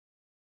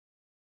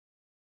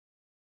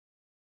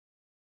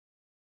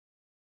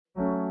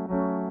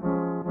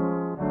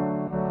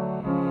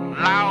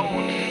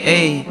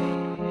Hey,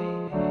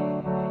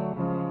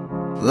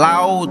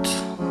 loud.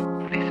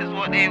 This is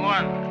what they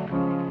want.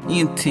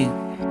 ENT.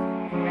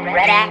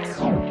 Redax.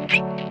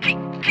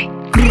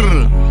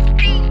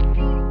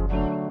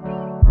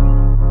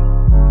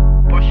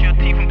 Brush your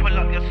teeth and pull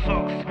up your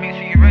socks. Make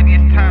sure you're ready,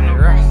 it's time to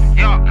roll.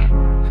 Yuck.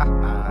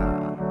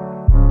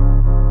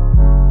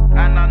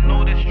 And I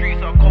know the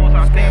streets are cold, so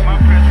I stay in my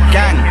press.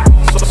 Gang.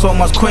 So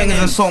much queens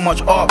and so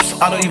much ops,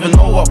 I don't even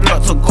know what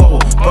block to go.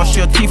 Brush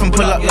your teeth and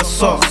pull up your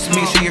socks.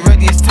 Make sure you're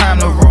ready, it's time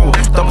to roll.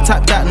 Double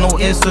tap that, no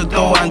Insta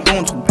though, and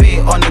don't bait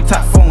on the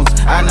tap phones.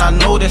 And I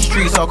know the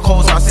streets are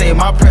cold, so I say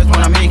my prayers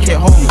when I make it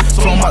home.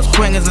 So much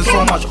queens and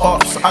so much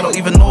ops, I don't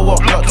even know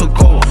what block to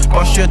go.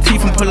 Brush your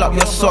teeth and pull up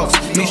your socks.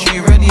 Make sure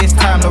you're ready, it's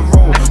time to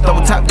roll.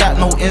 Double tap that,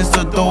 no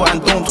Insta though,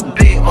 and don't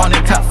bait on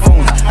the tap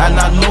phones. And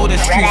I know the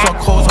streets are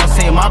cold, so I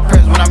say my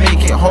prayers when I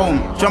make it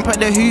home. Jump at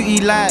the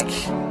hootie like.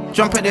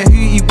 Jump at the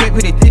hootie whip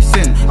with it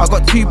dissing. I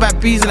got two bad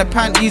bees in the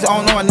panties, I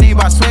don't know her name,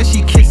 but I swear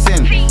she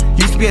kissing.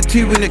 Used to be a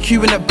two in the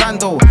queue in the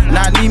bando,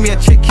 now I need me a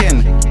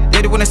chicken.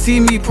 They don't wanna see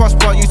me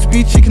prosper, used to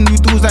be chicken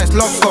noodles like it's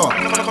lobster.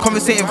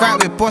 Conversating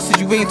right with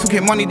bosses, you ain't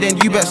talking money, then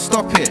you better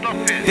stop it.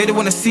 They don't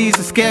wanna see it's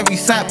a scary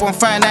sight, but I'm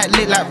firing that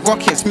lit like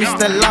rockets.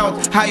 Mr.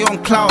 Loud, high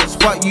on clouds,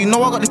 but you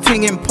know I got the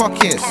thing in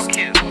pockets.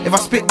 If I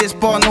spit this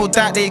bar, no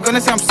doubt they gonna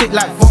say I'm sick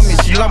like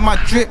vomit. You love my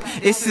drip,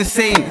 it's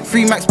insane.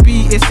 3 Max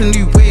B, it's a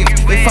new wave.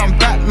 If I'm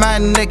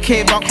Batman in the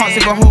cave, I can't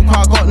save a whole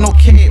car, I got no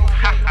cape.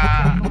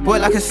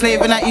 Work like a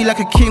slave and I eat like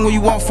a king, what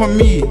you want from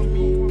me?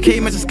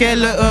 Came as a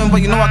skeleton,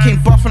 but you know I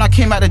came buff when I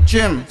came out the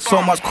gym.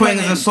 So much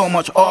queens and so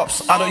much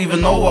ops, I don't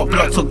even know what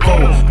block to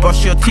go.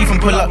 Brush your teeth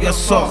and pull up your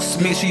socks.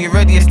 Make sure you're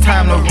ready, it's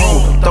time to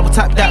roll. Double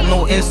tap that,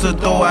 no Insta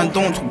though, and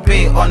don't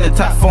bait on the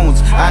tap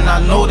phones. And I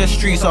know the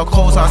streets are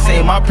cold, so I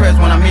say my prayers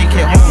when I make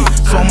it home.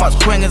 So much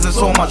queens and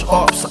so much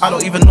ops, I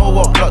don't even know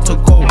what block to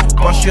go.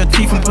 Brush your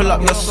teeth and pull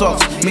up your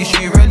socks. Make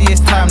sure you're ready,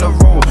 it's time to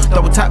roll.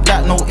 Double tap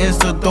that, no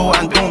Insta though,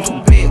 and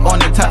don't bait on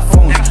the tap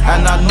phones.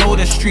 And I know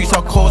the streets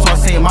are cold, so I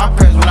say my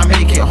prayers when I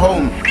make it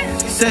home.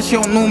 Says she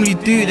don't normally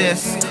do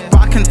this,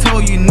 but I can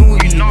tell you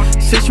naughty.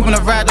 Says she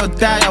wanna ride or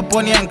die, a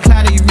Bonnie and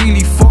Clyde, are you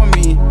really for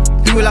me?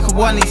 Do it like a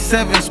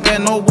 187, spare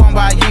no one,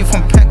 but I ain't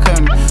from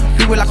Peckham.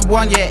 Do it like a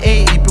 1 year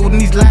 80, building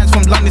these lines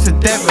from London to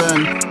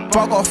Devon. But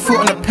I got a foot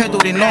on the pedal,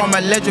 they know I'm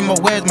a legend, but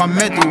where's my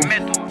medal?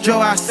 Joe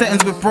house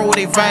settings with bro,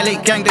 they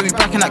violate gang, they be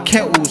backing like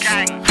kettles.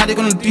 How they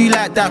gonna do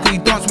like that? Cause you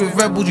dance with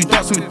rebels, you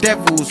dance with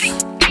devils.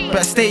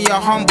 Better stay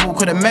humble,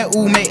 cause the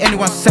metal make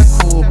anyone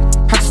settle.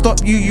 Had to stop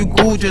you, you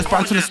gorgeous,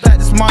 but until the stack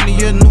this money,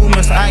 you're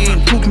enormous. I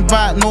ain't talking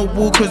about no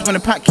walkers, when the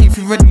pack came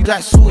through ready,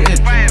 like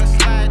sorted.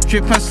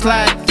 Drip and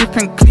slide, drip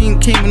and clean,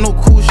 came with no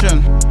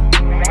caution.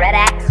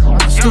 Redax.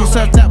 Still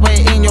serve that way,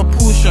 it ain't your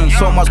portion.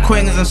 So much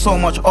queens and so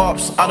much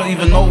ops, I don't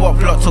even know what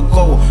block to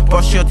go.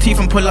 Brush your teeth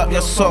and pull up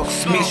your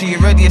socks. Make sure you're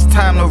ready, it's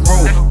time to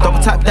roll. Double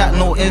tap that,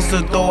 no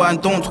Insta though,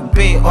 and don't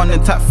bait on the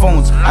tap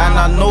phones. And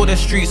I know the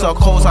streets are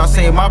cold, so I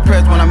say my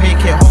prayers when I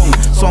make it home.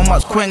 So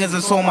much queens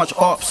and so much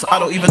ops, I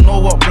don't even know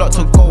what block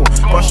to go.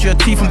 Brush your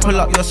teeth and pull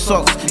up your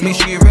socks. Make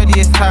sure you're ready,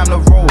 it's time to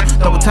roll.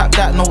 Double tap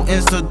that, no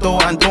Insta though,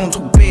 and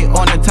don't bait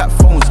on the tap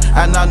phones.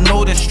 And I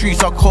know the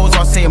streets are cold,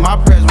 so I say my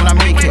prayers when I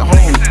make it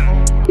home.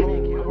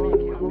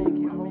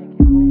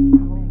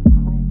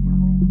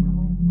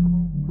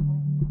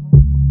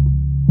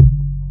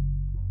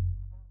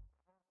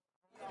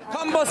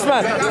 Come, boss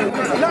man.